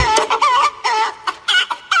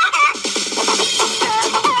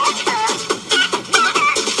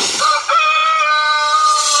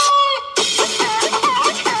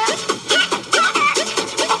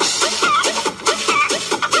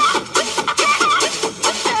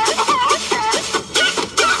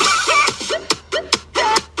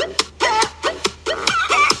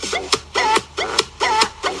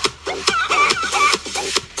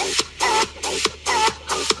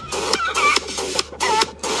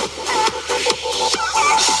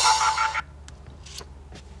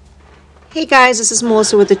Hey guys, this is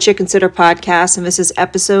Melissa with the Chicken Sitter Podcast, and this is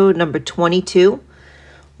episode number 22.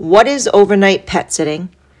 What is overnight pet sitting,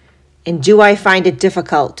 and do I find it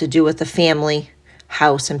difficult to do with a family,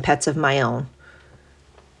 house, and pets of my own?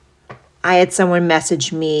 I had someone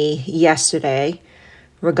message me yesterday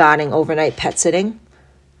regarding overnight pet sitting.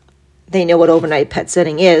 They know what overnight pet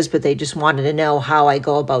sitting is, but they just wanted to know how I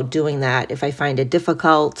go about doing that, if I find it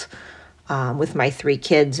difficult with my 3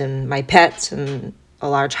 kids and my pets and a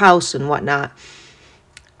large house and whatnot.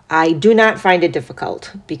 I do not find it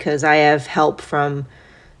difficult because I have help from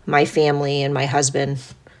my family and my husband,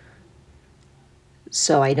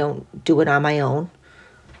 so I don't do it on my own.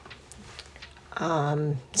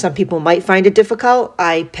 Some people might find it difficult.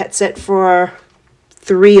 I pet sit for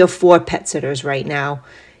 3 or 4 pet sitters right now,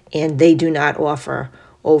 and they do not offer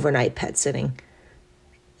overnight pet sitting.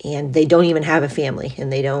 And they don't even have a family,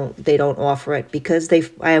 and they don't offer it because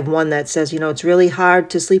I have one that says, it's really hard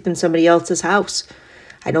to sleep in somebody else's house.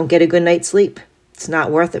 I don't get a good night's sleep. It's not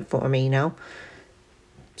worth it for me,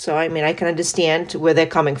 So, I can understand where they're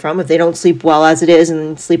coming from. If they don't sleep well as it is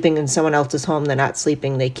and sleeping in someone else's home, they're not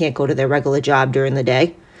sleeping. They can't go to their regular job during the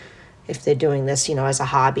day if they're doing this, as a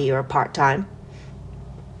hobby or a part-time.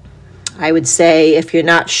 I would say if you're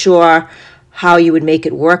not sure how you would make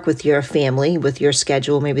it work with your family, with your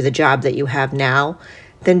schedule, maybe the job that you have now,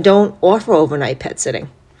 then don't offer overnight pet sitting,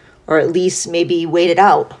 or at least maybe wait it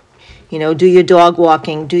out. Do your dog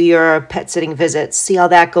walking, do your pet sitting visits, see how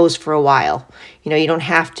that goes for a while. You don't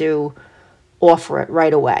have to offer it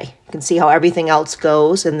right away. You can see how everything else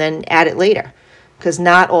goes and then add it later, because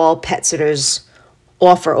not all pet sitters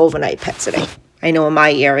offer overnight pet sitting. I know in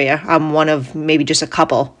my area, I'm one of maybe just a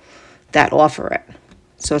couple that offer it.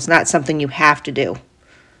 So it's not something you have to do.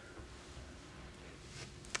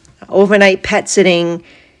 Overnight pet sitting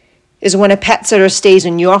is when a pet sitter stays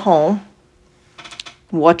in your home,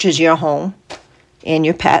 watches your home and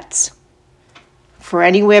your pets for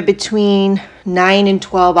anywhere between 9 and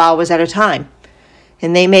 12 hours at a time.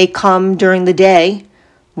 And they may come during the day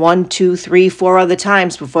 1, 2, 3, 4 other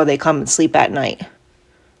times before they come and sleep at night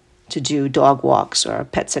to do dog walks or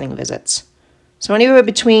pet sitting visits. So anywhere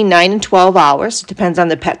between 9 and 12 hours. It depends on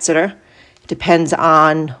the pet sitter. It depends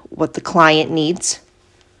on what the client needs.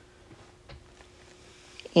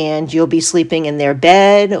 And you'll be sleeping in their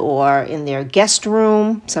bed or in their guest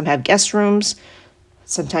room. Some have guest rooms.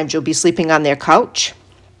 Sometimes you'll be sleeping on their couch.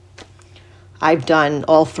 I've done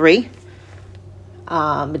all 3.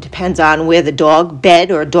 It depends on where the dog bed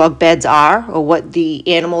or dog beds are, or what the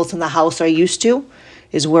animals in the house are used to,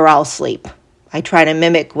 is where I'll sleep. I try to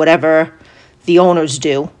mimic whatever the owners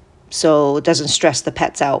do, so it doesn't stress the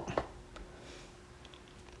pets out.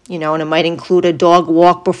 And it might include a dog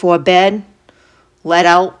walk before bed, let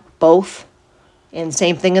out, both, and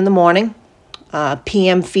same thing in the morning,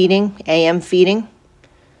 PM feeding, AM feeding.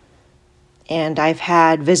 And I've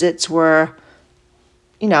had visits where,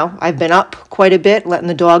 I've been up quite a bit, letting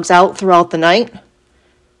the dogs out throughout the night,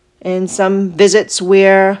 and some visits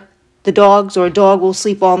where the dogs or a dog will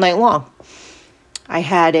sleep all night long. I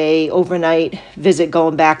had a overnight visit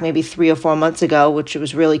going back maybe 3 or 4 months ago, which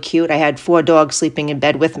was really cute. I had 4 dogs sleeping in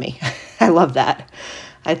bed with me. I love that.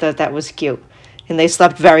 I thought that was cute. And they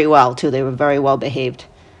slept very well, too. They were very well behaved.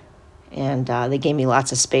 And they gave me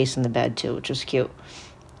lots of space in the bed, too, which was cute.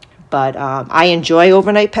 But I enjoy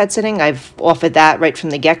overnight pet sitting. I've offered that right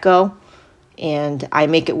from the get-go, and I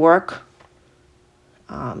make it work.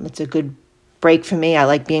 It's a good break for me. I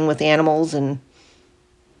like being with animals, and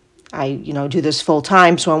I, do this full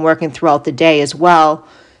time, so I'm working throughout the day as well,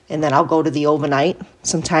 and then I'll go to the overnight.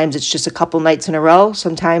 Sometimes it's just a couple nights in a row.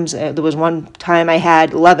 Sometimes there was one time I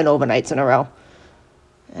had 11 overnights in a row,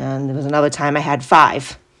 and there was another time I had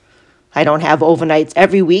 5. I don't have overnights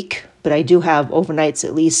every week, but I do have overnights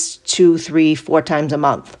at least 2, 3, 4 times a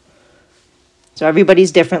month. So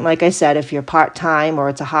everybody's different, like I said, if you're part-time or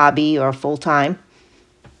it's a hobby or full-time.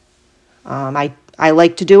 I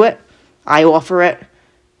like to do it. I offer it.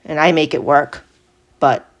 And I make it work,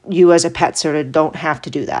 but you as a pet sitter don't have to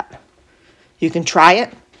do that. You can try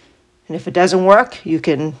it, and if it doesn't work, you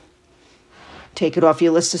can take it off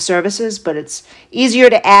your list of services, but it's easier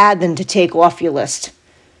to add than to take off your list.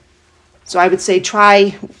 So I would say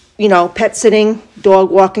try, pet sitting, dog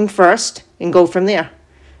walking first, and go from there.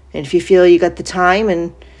 And if you feel you got the time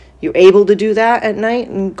and you're able to do that at night,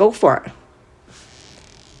 and go for it.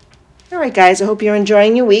 All right, guys, I hope you're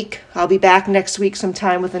enjoying your week. I'll be back next week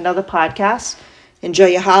sometime with another podcast. Enjoy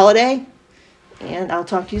your holiday, and I'll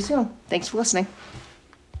talk to you soon. Thanks for listening.